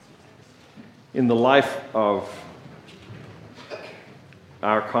In the life of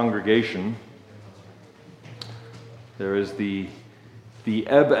our congregation, there is the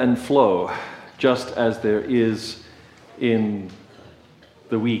ebb and flow, just as there is in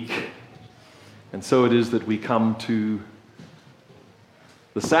the week. And so it is that we come to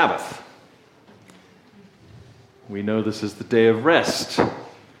the Sabbath. We know this is the day of rest.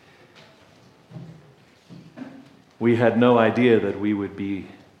 We had no idea that we would be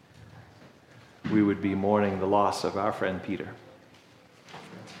mourning the loss of our friend Peter.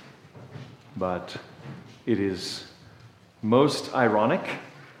 But it is most ironic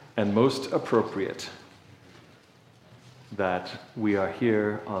and most appropriate that we are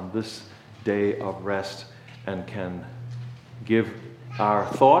here on this day of rest and can give our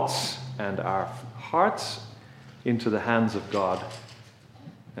thoughts and our hearts into the hands of God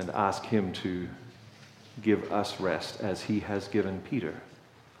and ask Him to give us rest as He has given Peter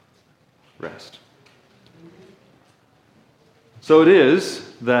rest. So it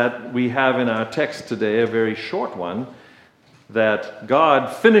is that we have in our text today, a very short one, that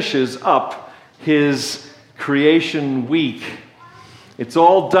God finishes up His creation week. It's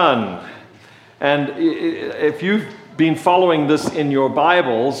all done. And if you've been following this in your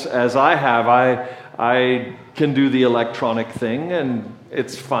Bibles, as I have, I can do the electronic thing, and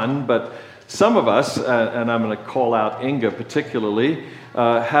it's fun, but some of us, and I'm going to call out Inga particularly,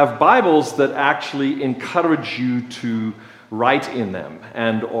 have Bibles that actually encourage you to write in them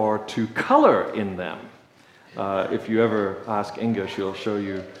and or to color in them. If you ever ask Inga, she'll show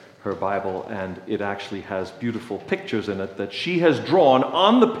you her Bible, and it actually has beautiful pictures in it that she has drawn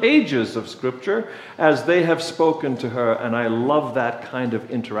on the pages of Scripture as they have spoken to her, and I love that kind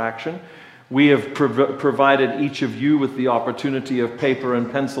of interaction. We have provided each of you with the opportunity of paper and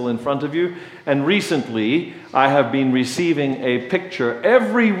pencil in front of you, and recently I have been receiving a picture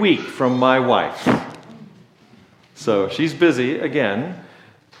every week from my wife. So she's busy again.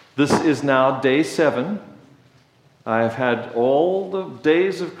 This is now day 7. I have had all the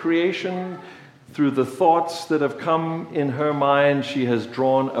days of creation. Through the thoughts that have come in her mind, she has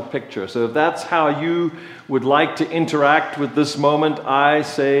drawn a picture. So if that's how you would like to interact with this moment, I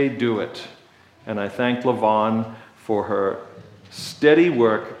say do it. And I thank LaVon for her steady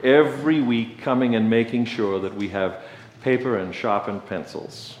work every week coming and making sure that we have paper and sharpened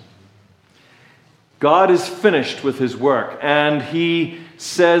pencils. God is finished with His work, and He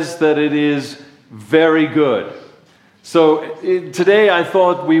says that it is very good. So today I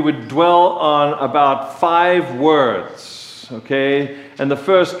thought we would dwell on about 5 words, okay? And the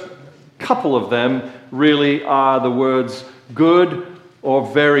first couple of them really are the words good or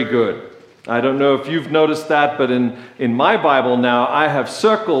very good. I don't know if you've noticed that, but in my Bible now, I have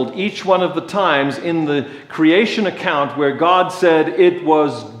circled each one of the times in the creation account where God said it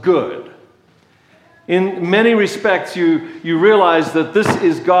was good. In many respects, you realize that this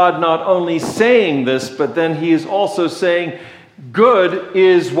is God not only saying this, but then He is also saying, good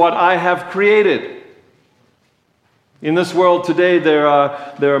is what I have created. In this world today, there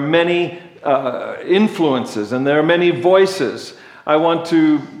are many influences and there are many voices. I want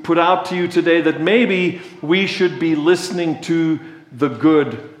to put out to you today that maybe we should be listening to the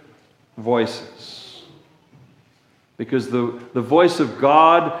good voices. Because the voice of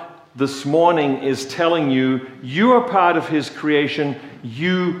God this morning is telling you, you are part of His creation,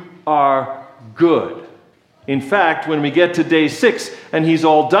 you are good. In fact, when we get to day 6 and He's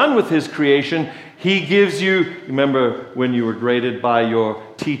all done with His creation, He gives you, remember when you were graded by your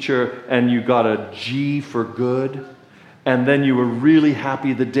teacher and you got a G for good? And then you were really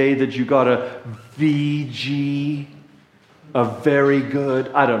happy the day that you got a VG, a very good.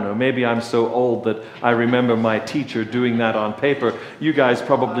 I don't know, maybe I'm so old that I remember my teacher doing that on paper. You guys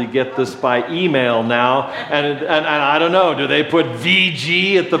probably get this by email now. And I don't know, do they put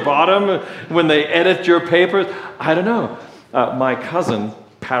VG at the bottom when they edit your papers? I don't know. My cousin,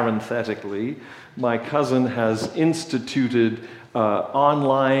 parenthetically, my cousin has instituted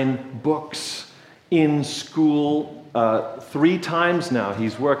online books in school 3 times now.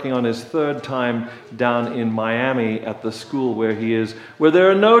 He's working on his 3rd time down in Miami at the school where he is, where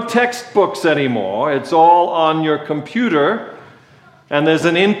there are no textbooks anymore. It's all on your computer, and there's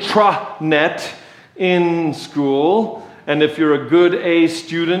an intranet in school, and if you're a good A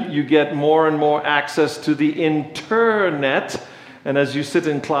student, you get more and more access to the internet, and as you sit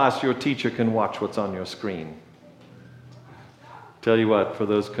in class, your teacher can watch what's on your screen. Tell you what, for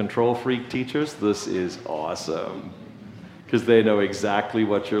those control freak teachers, this is awesome, because they know exactly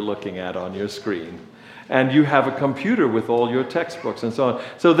what you're looking at on your screen. And you have a computer with all your textbooks and so on.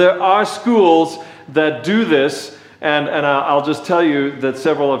 So there are schools that do this, And I'll just tell you that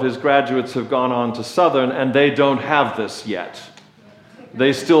several of his graduates have gone on to Southern, and they don't have this yet.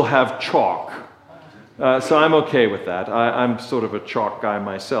 They still have chalk. So I'm okay with that. I'm sort of a chalk guy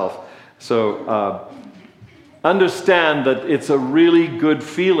myself. So understand that it's a really good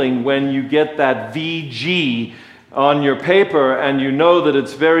feeling when you get that VG on your paper and you know that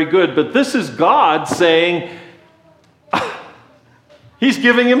it's very good. But this is God saying, he's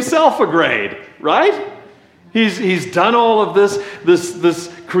giving himself a grade, right? He's done all of this.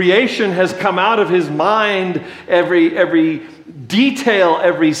 This creation has come out of his mind. Every detail,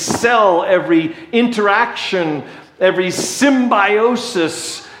 every cell, every interaction, every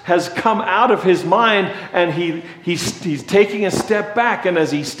symbiosis has come out of his mind, and he's taking a step back. And as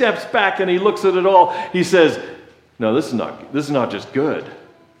he steps back and he looks at it all, he says, "No, this is not just good.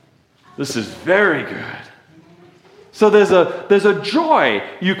 This is very good." So there's a joy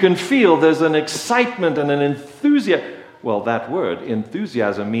you can feel. There's an excitement and an enthusiasm. Well, that word,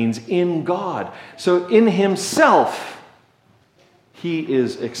 enthusiasm, means in God. So in himself, he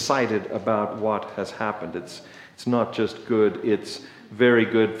is excited about what has happened. It's not just good, it's very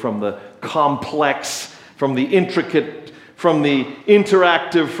good from the complex, from the intricate, from the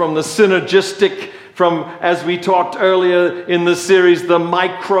interactive, from the synergistic, from, as we talked earlier in the series, the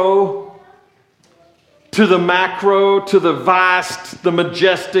micro to the macro, to the vast, the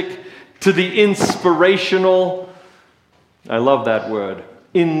majestic, to the inspirational. I love that word,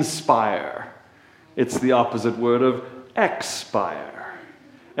 inspire. It's the opposite word of expire.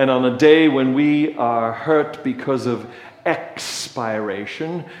 And on a day when we are hurt because of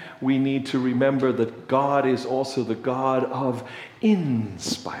expiration, we need to remember that God is also the God of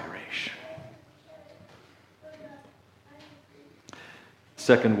inspiration.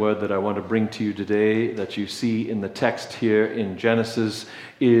 Second word that I want to bring to you today that you see in the text here in Genesis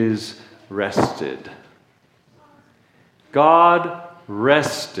is rested. God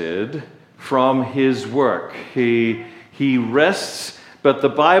rested from his work. He rests, but the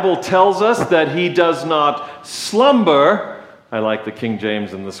Bible tells us that he does not slumber. I like the King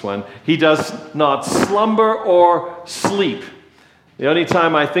James in this one. He does not slumber or sleep. The only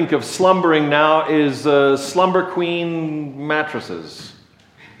time I think of slumbering now is Slumber Queen mattresses.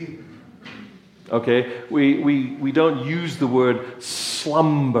 Okay, we don't use the word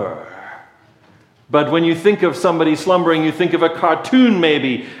slumber. But when you think of somebody slumbering, you think of a cartoon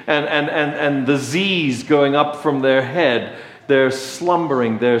maybe, and the Z's going up from their head. They're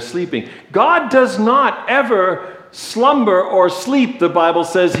slumbering, they're sleeping. God does not ever slumber or sleep, the Bible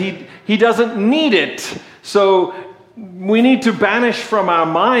says. He doesn't need it. So we need to banish from our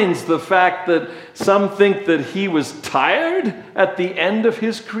minds the fact that some think that he was tired at the end of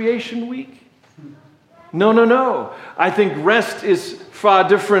his creation week. No. I think rest is far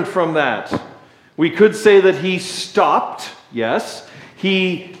different from that. We could say that he stopped, yes.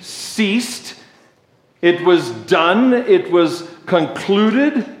 He ceased. It was done. It was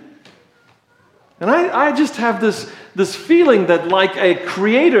concluded. And I just have this feeling that like a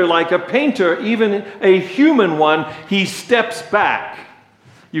creator, like a painter, even a human one, he steps back.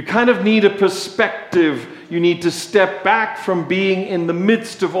 You kind of need a perspective. You need to step back from being in the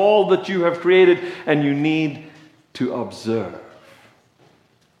midst of all that you have created, and you need to observe.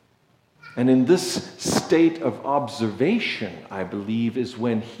 And in this state of observation, I believe, is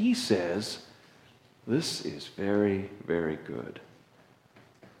when he says, this is very, very good.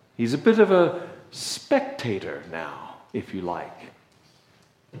 He's a bit of a spectator now, if you like,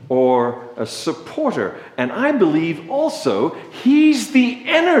 or a supporter. And I believe also he's the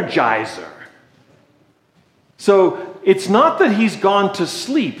energizer. So it's not that he's gone to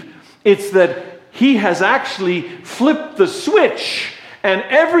sleep. It's that he has actually flipped the switch, and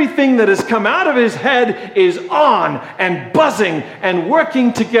everything that has come out of his head is on and buzzing and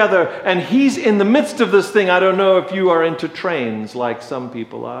working together, and he's in the midst of this thing. I don't know if you are into trains like some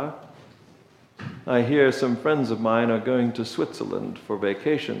people are. I hear some friends of mine are going to Switzerland for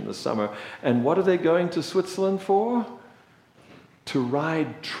vacation this summer. And what are they going to Switzerland for? To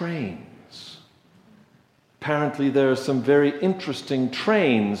ride trains. Apparently there are some very interesting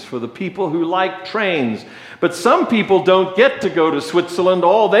trains for the people who like trains. But some people don't get to go to Switzerland.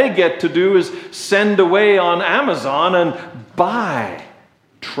 All they get to do is send away on Amazon and buy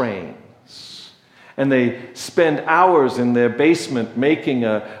trains. And they spend hours in their basement making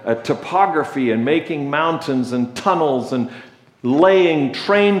a topography and making mountains and tunnels and laying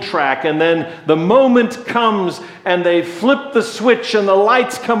train track. And then the moment comes and they flip the switch and the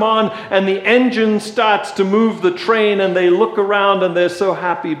lights come on and the engine starts to move the train, and they look around and they're so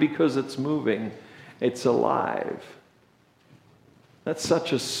happy because it's moving. It's alive. That's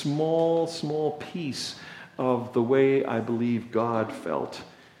such a small, small piece of the way I believe God felt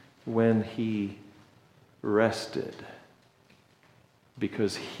when he rested.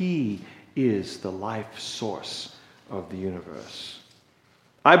 Because he is the life source of the universe.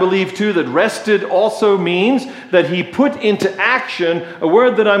 I believe, too, that rested also means that he put into action a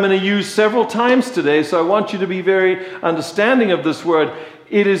word that I'm going to use several times today, so I want you to be very understanding of this word.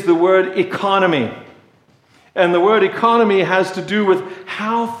 It is the word economy. And the word economy has to do with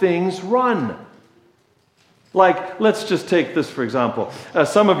how things run. Like, let's just take this for example.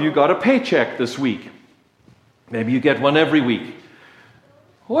 Some of you got a paycheck this week. Maybe you get one every week.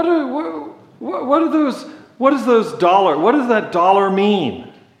 What does that dollar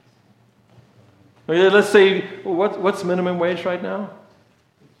mean? Let's say, what's minimum wage right now?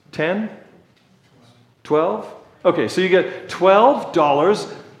 10? 12? Okay, so you get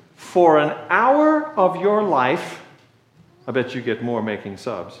 $12 for an hour of your life. I bet you get more making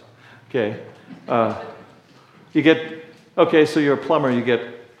subs. Okay. So you're a plumber, you get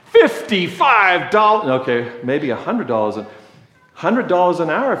 $55. Okay, maybe $100. $100 an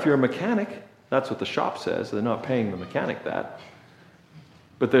hour if you're a mechanic. That's what the shop says. They're not paying the mechanic that.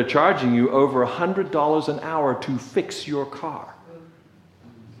 But they're charging you over $100 an hour to fix your car.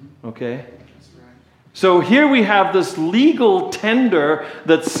 Okay? So here we have this legal tender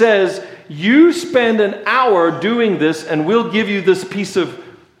that says, you spend an hour doing this and we'll give you this piece of,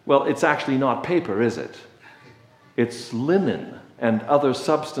 well, it's actually not paper, is it? It's linen and other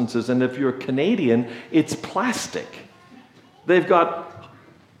substances. And if you're Canadian, it's plastic. They've got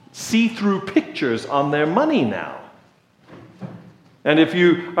see-through pictures on their money now. And if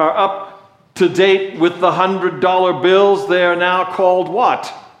you are up to date with the $100 bills, they are now called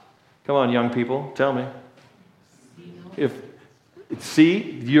what? Come on, young people, tell me.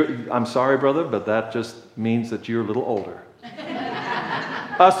 I'm sorry, brother, but that just means that you're a little older.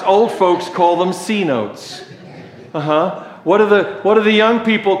 Us old folks call them C-notes. What do the young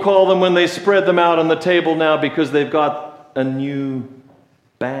people call them when they spread them out on the table now because they've got a new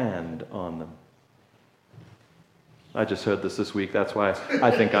band on them? I just heard this week. That's why I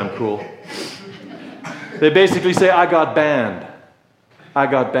think I'm cool. They basically say, I got banned. I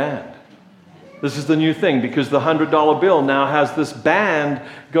got banned. This is the new thing because the $100 bill now has this band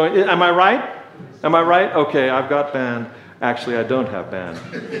going. Am I right? Am I right? Okay, I've got banned. Actually, I don't have banned.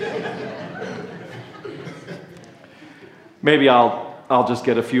 Maybe I'll just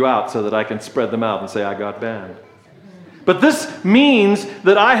get a few out so that I can spread them out and say I got banned. But this means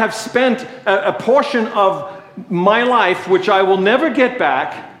that I have spent a portion of my life, which I will never get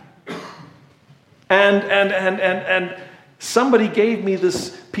back, and somebody gave me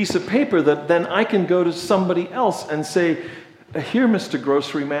this piece of paper that then I can go to somebody else and say, here, Mr.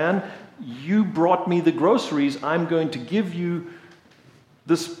 Grocery Man, you brought me the groceries. I'm going to give you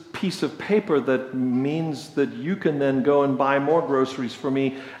this piece of paper that means that you can then go and buy more groceries for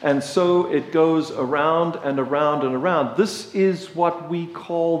me. And so it goes around and around and around. This is what we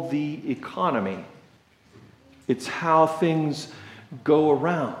call the economy. It's how things go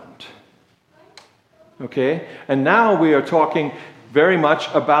around. Okay? And now we are talking very much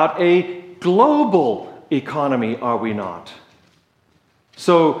about a global economy, are we not?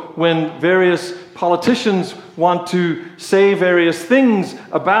 So when various politicians want to say various things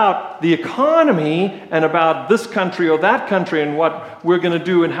about the economy and about this country or that country and what we're going to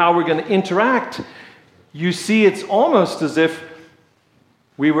do and how we're going to interact, you see it's almost as if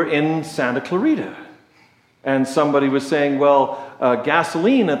we were in Santa Clarita. And somebody was saying, well,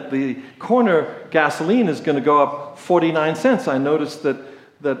 gasoline at the corner, gasoline is going to go up 49 cents. I noticed that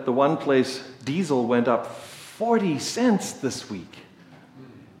the one place diesel went up 40 cents this week.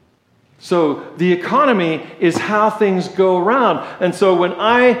 So the economy is how things go around. And so when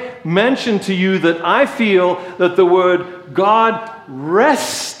I mention to you that I feel that the word God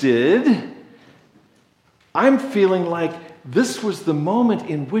rested, I'm feeling like this was the moment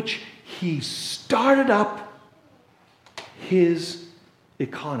in which he started up his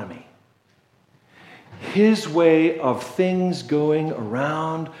economy. His way of things going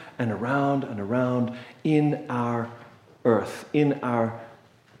around and around and around in our earth, in our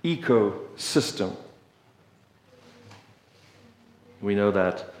ecosystem. We know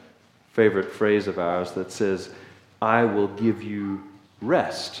that favorite phrase of ours that says, I will give you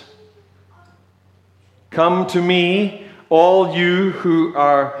rest. Come to me, all you who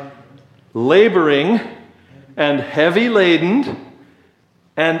are laboring and heavy laden,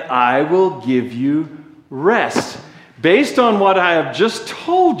 and I will give you rest. Based on what I have just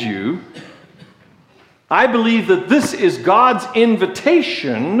told you, I believe that this is God's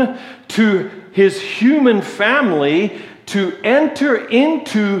invitation to his human family to enter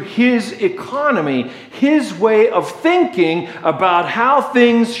into his economy, his way of thinking about how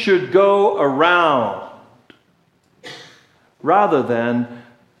things should go around, rather than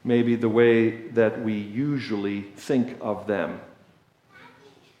maybe the way that we usually think of them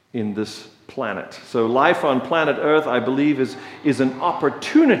in this planet. So life on planet Earth, I believe, is an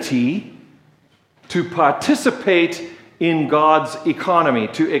opportunity to participate in God's economy,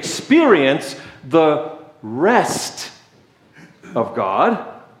 to experience the rest of God,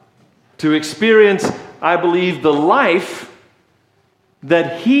 to experience, I believe, the life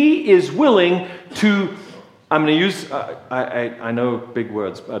that he is willing to, I'm going to use, I know big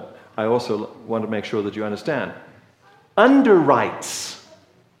words, but I also want to make sure that you understand. Underwrites.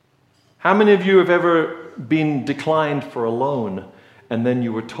 How many of you have ever been declined for a loan and then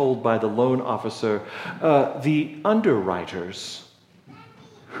you were told by the loan officer, the underwriters,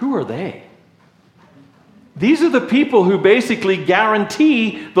 who are they? These are the people who basically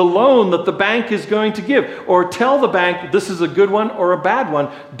guarantee the loan that the bank is going to give, or tell the bank this is a good one or a bad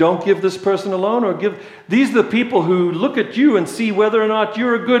one. Don't give this person a loan or give. These are the people who look at you and see whether or not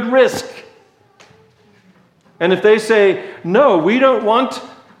you're a good risk. And if they say, no, we don't want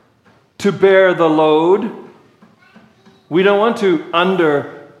to bear the load, we don't want to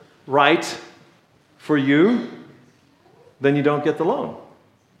underwrite for you, then you don't get the loan.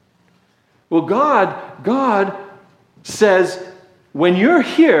 Well, God says, when you're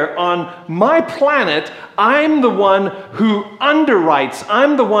here on my planet, I'm the one who underwrites.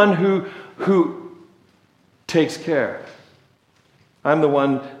 I'm the one who takes care. I'm the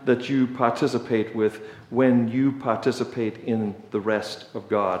one that you participate with when you participate in the rest of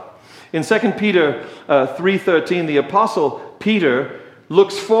God. In 2 Peter 3:13, the Apostle Peter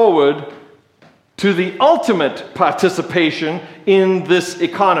looks forward to the ultimate participation in this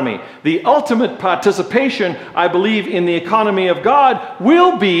economy. The ultimate participation, I believe, in the economy of God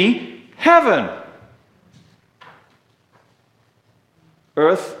will be heaven.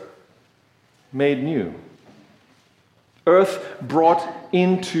 Earth made new. Earth brought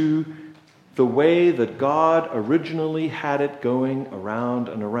into the way that God originally had it going around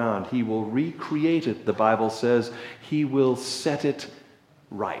and around. He will recreate it, the Bible says. He will set it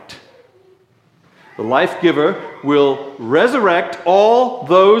right. The life giver will resurrect all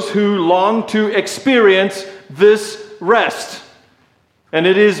those who long to experience this rest. And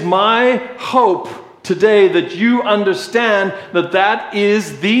it is my hope today that you understand that that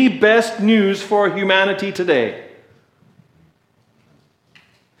is the best news for humanity today.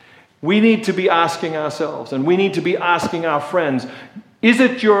 We need to be asking ourselves, and we need to be asking our friends, is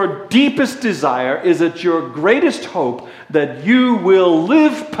it your deepest desire, is it your greatest hope that you will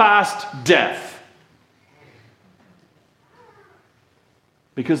live past death?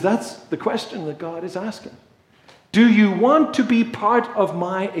 Because that's the question that God is asking. Do you want to be part of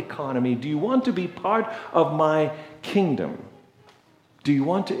my economy? Do you want to be part of my kingdom? Do you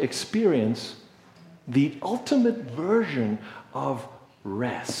want to experience the ultimate version of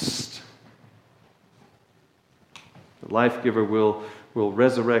rest? The life giver will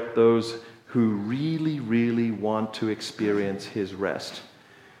resurrect those who really, really want to experience his rest.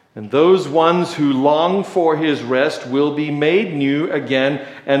 And those ones who long for his rest will be made new again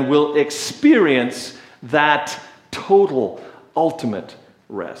and will experience that total, ultimate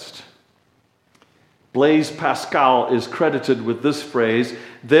rest. Blaise Pascal is credited with this phrase: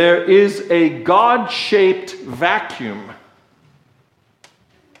 there is a God-shaped vacuum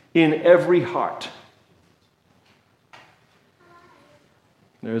in every heart.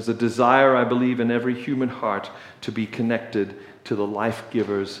 There is a desire, I believe, in every human heart to be connected to the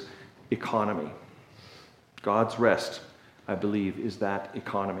life-giver's economy. God's rest, I believe, is that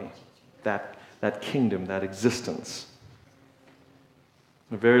economy, that kingdom, that existence.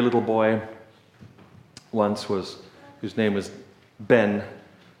 A very little boy once whose name was Ben,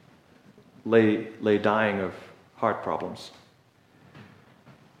 lay dying of heart problems.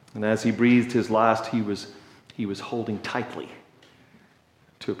 And as he breathed his last, he was holding tightly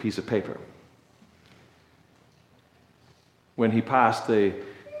to a piece of paper. When he passed, they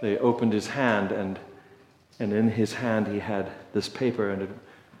opened his hand, and in his hand he had this paper, and it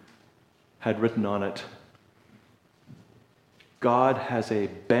had written on it, God has a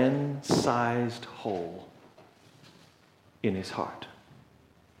Ben-sized hole in his heart.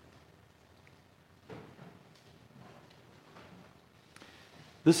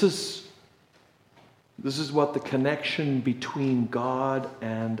 This is what the connection between God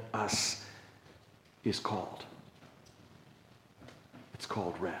and us is called. It's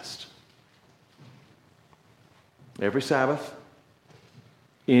called rest. Every Sabbath,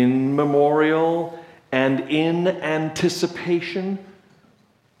 in memorial And in anticipation,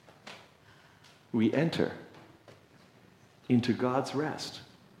 we enter into God's rest.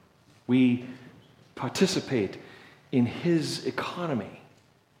 We participate in His economy.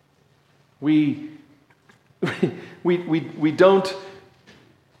 We don't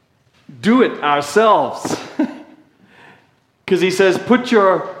do it ourselves. Because He says, put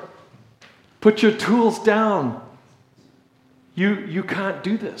your tools down. You can't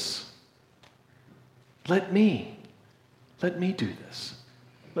do this. Let me do this.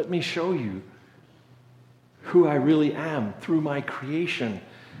 Let me show you who I really am through my creation,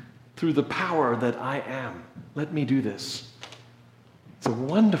 through the power that I am. Let me do this. It's a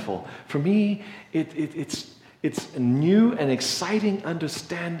wonderful, for me, it's a new and exciting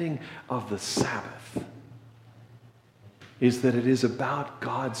understanding of the Sabbath, is that it is about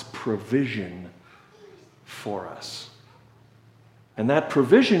God's provision for us. And that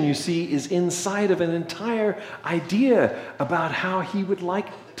provision, you see, is inside of an entire idea about how He would like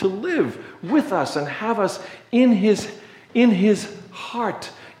to live with us and have us in His heart,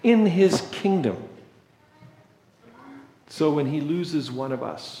 in His kingdom. So when He loses one of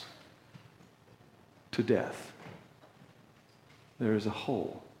us to death, there is a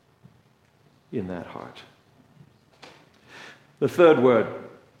hole in that heart. The third word,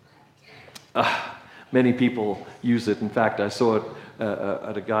 many people use it. In fact, I saw it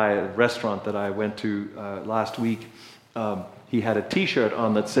at a restaurant that I went to last week. He had a T-shirt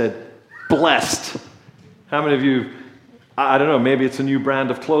on that said, "Blessed." How many of you, I don't know, maybe it's a new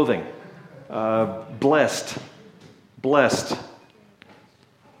brand of clothing. Blessed. Blessed.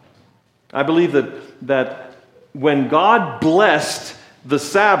 I believe that when God blessed the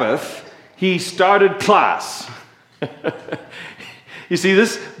Sabbath, He started class. You see,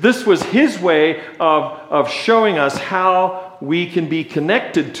 this was His way of showing us how we can be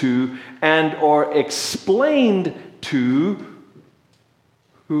connected to and or explained to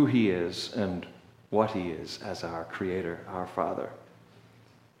who He is and what He is as our Creator, our Father.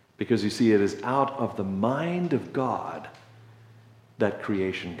 Because you see, it is out of the mind of God that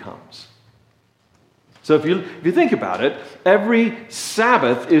creation comes. So if you think about it, every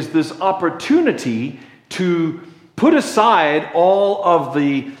Sabbath is this opportunity to put aside all of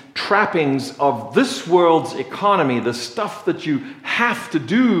the trappings of this world's economy, the stuff that you have to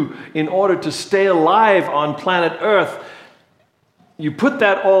do in order to stay alive on planet Earth. You put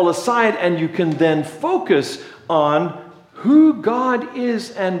that all aside and you can then focus on who God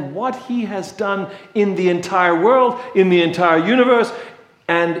is and what He has done in the entire world, in the entire universe,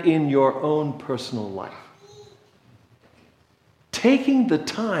 and in your own personal life. Taking the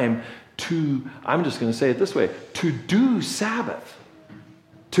time to, I'm just going to say it this way, to do Sabbath.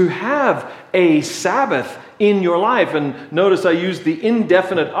 To have a Sabbath in your life. And notice I used the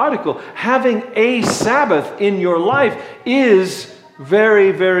indefinite article. Having a Sabbath in your life is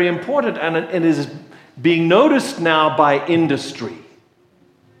very, very important. And it is being noticed now by industry.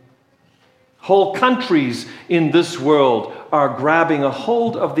 Whole countries in this world are grabbing a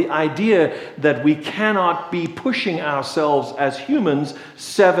hold of the idea that we cannot be pushing ourselves as humans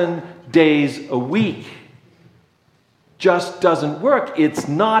 7 days a week. Just doesn't work. It's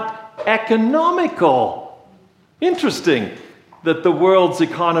not economical. Interesting that the world's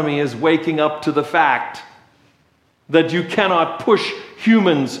economy is waking up to the fact that you cannot push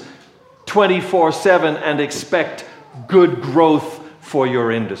humans 24/7 and expect good growth for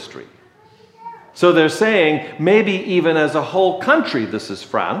your industry. So they're saying, maybe even as a whole country, this is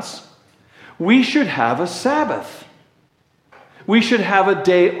France, we should have a Sabbath. We should have a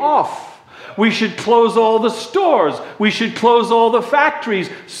day off. We should close all the stores. We should close all the factories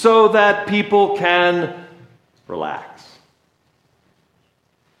so that people can relax.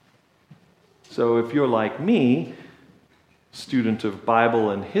 So if you're like me, student of Bible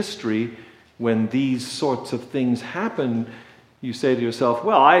and history, when these sorts of things happen, you say to yourself,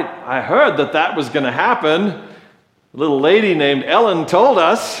 well, I heard that was going to happen. A little lady named Ellen told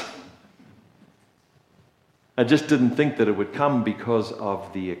us. I just didn't think that it would come because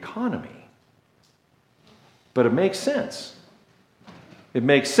of the economy. But it makes sense. It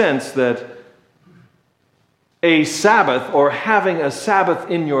makes sense that a Sabbath or having a Sabbath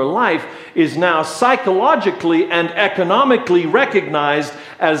in your life is now psychologically and economically recognized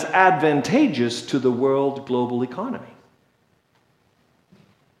as advantageous to the world global economy.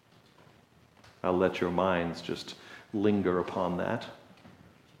 I'll let your minds just linger upon that.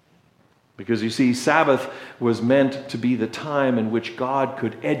 Because you see, Sabbath was meant to be the time in which God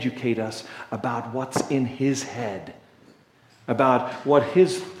could educate us about what's in His head, about what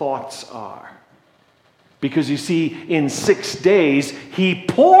His thoughts are. Because you see, in 6 days, he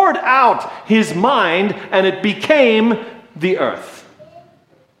poured out his mind and it became the earth.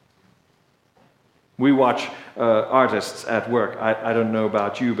 We watch artists at work. I don't know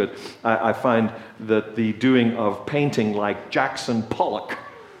about you, but I find that the doing of painting like Jackson Pollock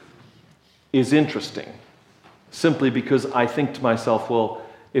is interesting. Simply because I think to myself, well,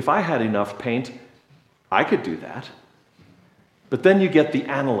 if I had enough paint, I could do that. But then you get the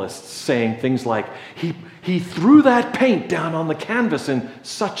analysts saying things like, he threw that paint down on the canvas in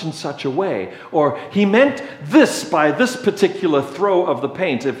such and such a way, or he meant this by this particular throw of the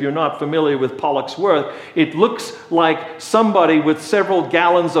paint. If you're not familiar with Pollock's work, it looks like somebody with several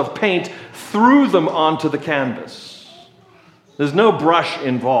gallons of paint threw them onto the canvas. There's no brush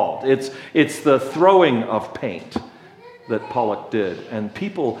involved. It's the throwing of paint that Pollock did. And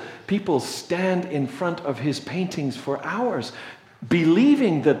people stand in front of his paintings for hours,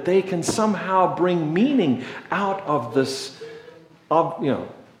 believing that they can somehow bring meaning out of this,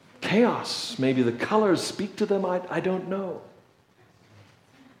 chaos.Maybe the colors speak to them, I don't know.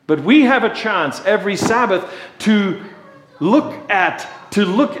 But we have a chance every Sabbath to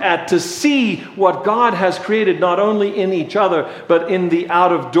see what God has created, not only in each other, but in the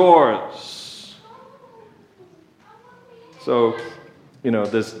out of doors. So,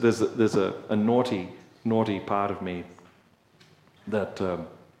 there's a naughty part of me that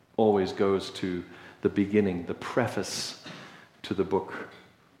always goes to the beginning, the preface to the book.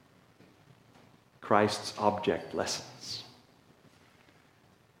 Christ's Object Lessons.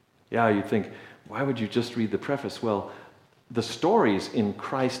 Yeah, you'd think, why would you just read the preface? Well, the stories in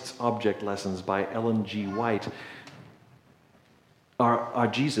Christ's Object Lessons by Ellen G. White are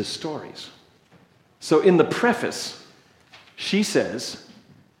Jesus' stories. So in the preface, she says,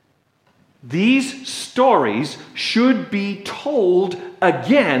 these stories should be told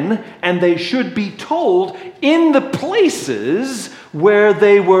again, and they should be told in the places where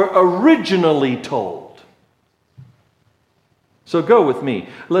they were originally told. So go with me.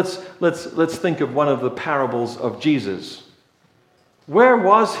 Let's think of one of the parables of Jesus. Where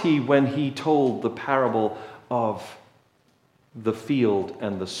was he when he told the parable of the field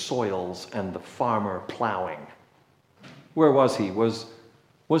and the soils and the farmer plowing? Where was he? Was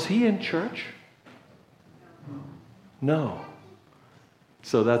he in church? No.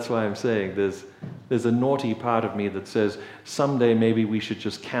 So that's why I'm saying there's a naughty part of me that says someday maybe we should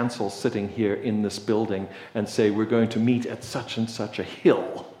just cancel sitting here in this building and say we're going to meet at such and such a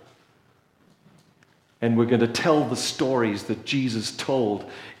hill. And we're going to tell the stories that Jesus told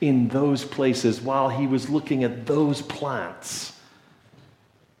in those places while he was looking at those plants.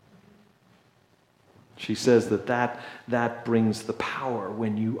 She says that brings the power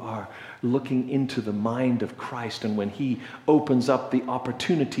when you are looking into the mind of Christ and when he opens up the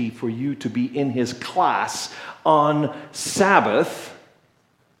opportunity for you to be in his class on Sabbath.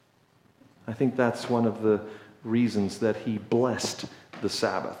 I think that's one of the reasons that he blessed the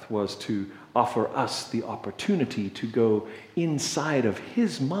Sabbath, was to offer us the opportunity to go inside of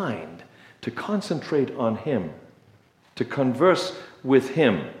his mind, to concentrate on him, to converse with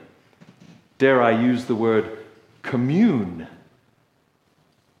him. Dare I use the word commune?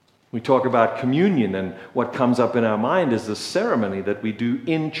 We talk about communion, and what comes up in our mind is the ceremony that we do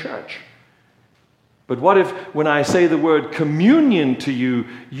in church. But what if, when I say the word communion to you,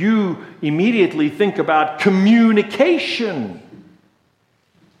 you immediately think about communication?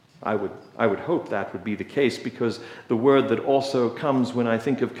 I would hope that would be the case, because the word that also comes when I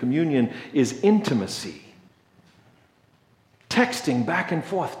think of communion is intimacy. Texting back and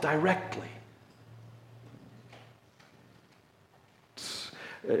forth directly.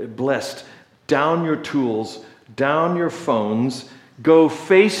 Blessed. Down your tools, down your phones, go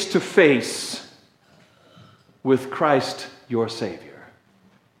face to face with Christ your Savior.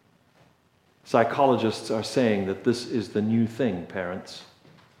 Psychologists are saying that this is the new thing, parents.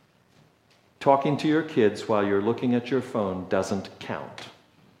 Talking to your kids while you're looking at your phone doesn't count.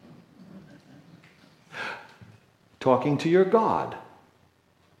 Talking to your God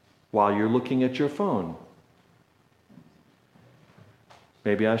while you're looking at your phone,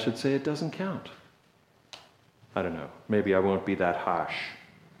 maybe I should say it doesn't count. I don't know. Maybe I won't be that harsh.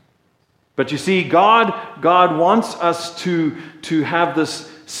 But you see, God wants us to have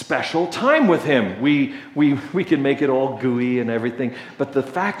this special time with him. We can make it all gooey and everything, but the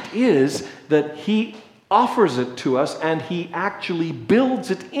fact is that he offers it to us, and he actually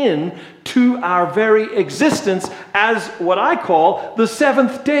builds it in to our very existence as what I call the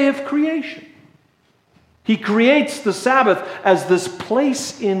seventh day of creation. He creates the Sabbath as this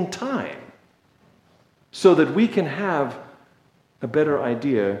place in time so that we can have a better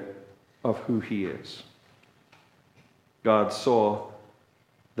idea of who he is. God saw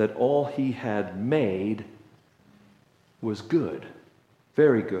that all he had made was good,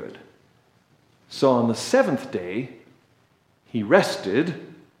 very good. So on the seventh day, he rested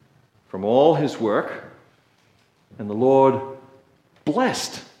from all his work, and the Lord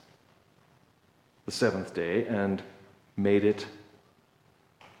blessed the seventh day and made it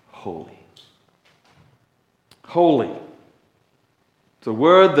holy. Holy. It's a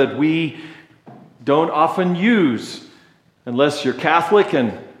word that we don't often use unless you're Catholic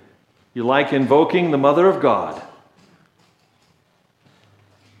and you like invoking the Mother of God.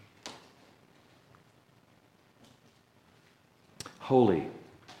 Holy.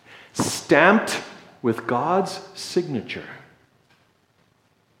 Stamped with God's signature.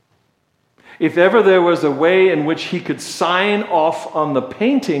 If ever there was a way in which he could sign off on the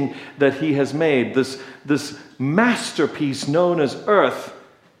painting that he has made, this masterpiece known as earth,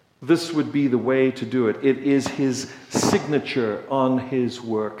 this would be the way to do it. It is his signature on his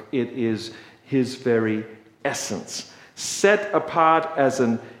work. It is his very essence, set apart as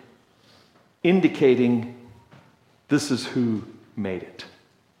an indicating this is who made it.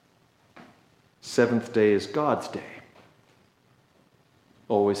 Seventh day is God's day.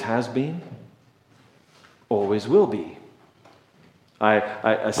 Always has been, always will be.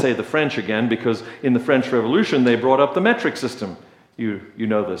 I say the French again because in the French Revolution they brought up the metric system. You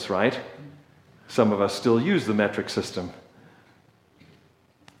know this, right? Some of us still use the metric system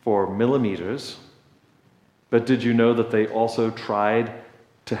for millimeters. But did you know that they also tried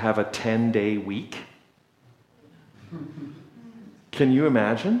to have a 10-day week? Can you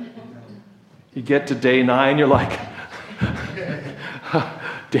imagine? You get to day 9, you're like,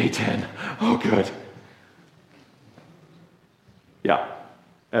 day 10, oh good. Yeah,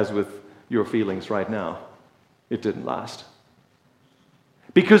 as with your feelings right now, it didn't last.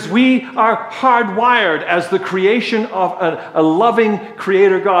 Because we are hardwired as the creation of a loving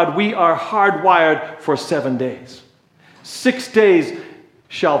Creator God. We are hardwired for 7 days. 6 days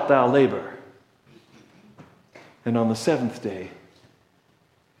shalt thou labor. And on the 7th day,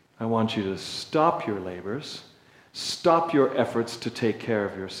 I want you to stop your labors, stop your efforts to take care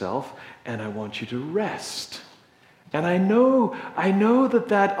of yourself, and I want you to rest. And I know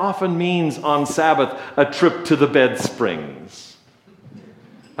that often means on Sabbath a trip to the bed springs.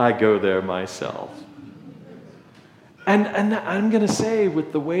 I go there myself. And I'm going to say,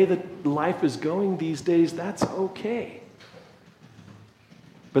 with the way that life is going these days, that's okay.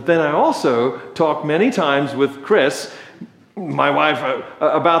 But then I also talk many times with Chris, my wife,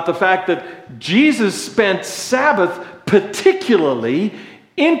 about the fact that Jesus spent Sabbath particularly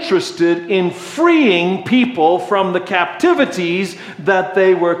interested in freeing people from the captivities that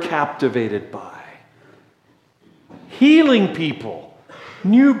they were captivated by. Healing people.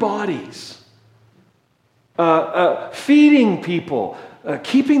 New bodies, feeding people,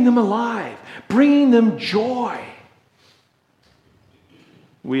 keeping them alive, bringing them joy.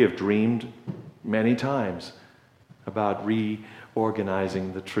 We have dreamed many times about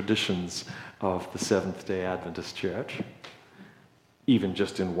reorganizing the traditions of the Seventh-day Adventist Church, even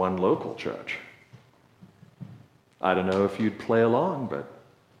just in one local church. I don't know if you'd play along, but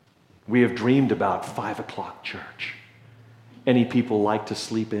we have dreamed about 5 o'clock church. Any people like to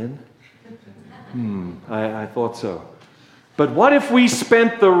sleep in? I thought so. But what if we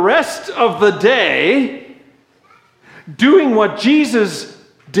spent the rest of the day doing what Jesus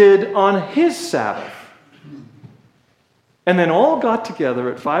did on his Sabbath? And then all got together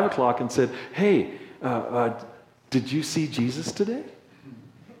at 5 o'clock and said, hey, did you see Jesus today?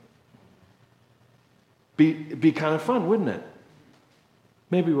 Be kind of fun, wouldn't it?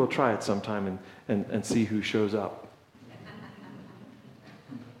 Maybe we'll try it sometime and see who shows up.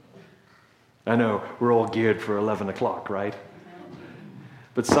 I know we're all geared for 11 o'clock, right?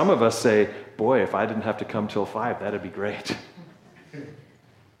 But some of us say, boy, if I didn't have to come till 5, that'd be great.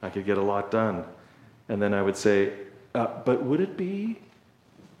 I could get a lot done. And then I would say, but would it be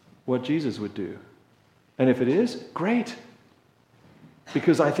what Jesus would do? And if it is, great.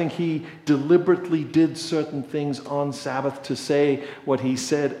 Because I think he deliberately did certain things on Sabbath to say what he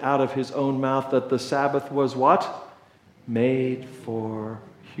said out of his own mouth, that the Sabbath was what? Made for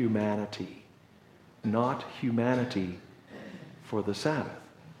humanity. Not humanity for the Sabbath.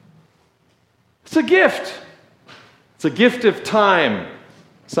 It's a gift. It's a gift of time,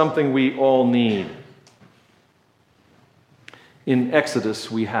 something we all need. In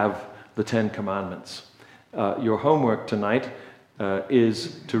Exodus, we have the 10 Commandments. Your homework tonight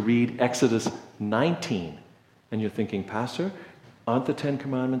is to read Exodus 19. And you're thinking, Pastor, aren't the 10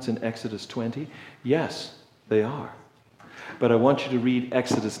 Commandments in Exodus 20? Yes, they are. But I want you to read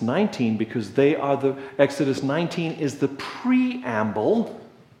Exodus 19 because Exodus 19 is the preamble.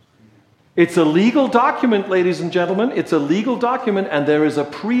 It's a legal document, ladies and gentlemen. It's a legal document, and there is a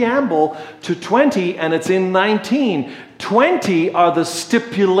preamble to 20, and it's in 19. 20 are the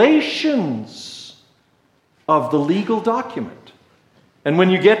stipulations of the legal document. And when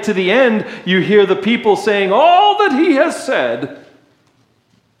you get to the end, you hear the people saying, all that he has said,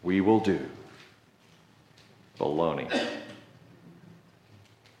 we will do. Baloney.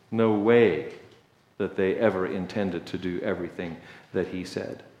 No way that they ever intended to do everything that he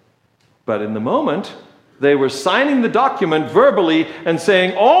said. But in the moment, they were signing the document verbally and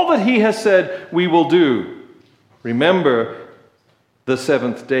saying, all that he has said, we will do. Remember the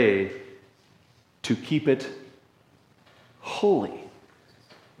seventh day to keep it holy.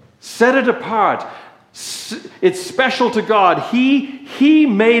 Set it apart. It's special to God. He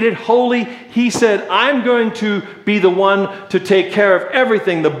made it holy. He said, I'm going to be the one to take care of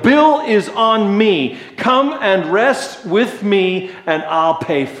everything. The bill is on me. Come and rest with me, and I'll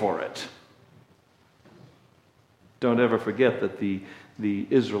pay for it. Don't ever forget that the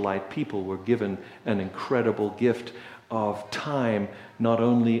Israelite people were given an incredible gift of time, not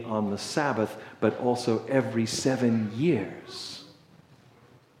only on the Sabbath, but also every 7 years.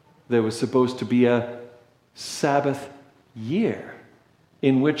 There was supposed to be a Sabbath year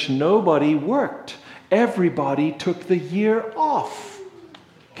in which nobody worked. Everybody took the year off.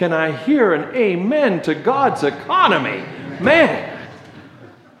 Can I hear an amen to God's economy? Man,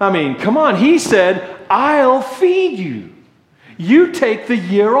 I mean, come on. He said, I'll feed you. You take the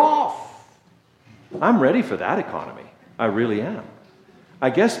year off. I'm ready for that economy. I really am. I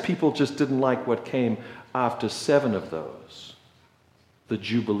guess people just didn't like what came after 7 of those. The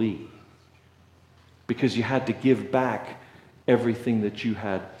Jubilee. Because you had to give back everything that you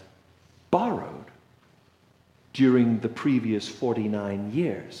had borrowed during the previous 49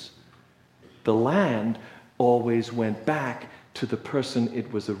 years. The land always went back to the person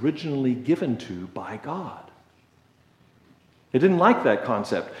it was originally given to by God. They didn't like that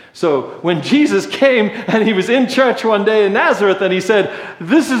concept. So when Jesus came and he was in church one day in Nazareth and he said,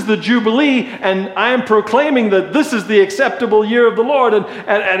 this is the Jubilee and I am proclaiming that this is the acceptable year of the Lord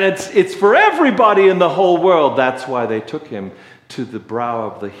and it's for everybody in the whole world. That's why they took him to the brow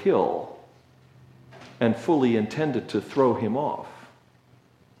of the hill and fully intended to throw him off.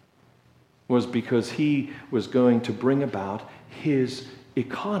 Was because he was going to bring about his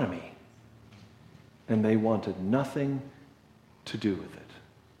economy. And they wanted nothing to do with it.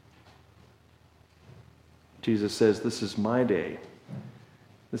 Jesus says, this is my day.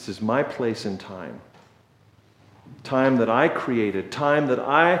 This is my place in time. Time that I created. Time that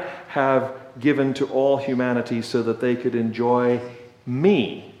I have given to all humanity so that they could enjoy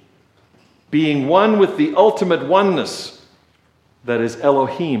me. Being one with the ultimate oneness that is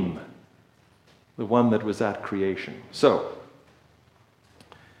Elohim. The one that was at creation. So,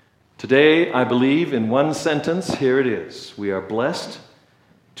 today, I believe in one sentence, here it is. We are blessed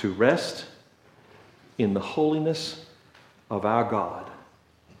to rest in the holiness of our God.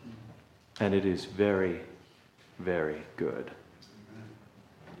 And it is very, very good.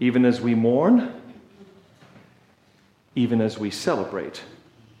 Even as we mourn, even as we celebrate,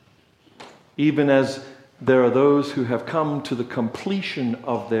 even as there are those who have come to the completion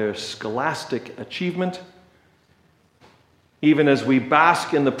of their scholastic achievement, even as we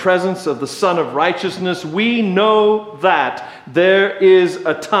bask in the presence of the Son of Righteousness, we know that there is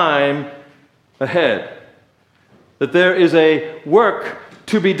a time ahead, that there is a work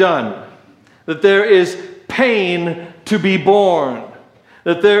to be done, that there is pain to be borne,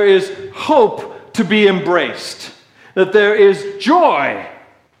 that there is hope to be embraced, that there is joy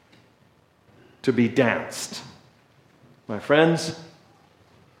to be danced. My friends,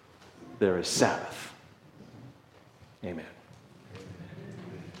 there is Sabbath. Amen.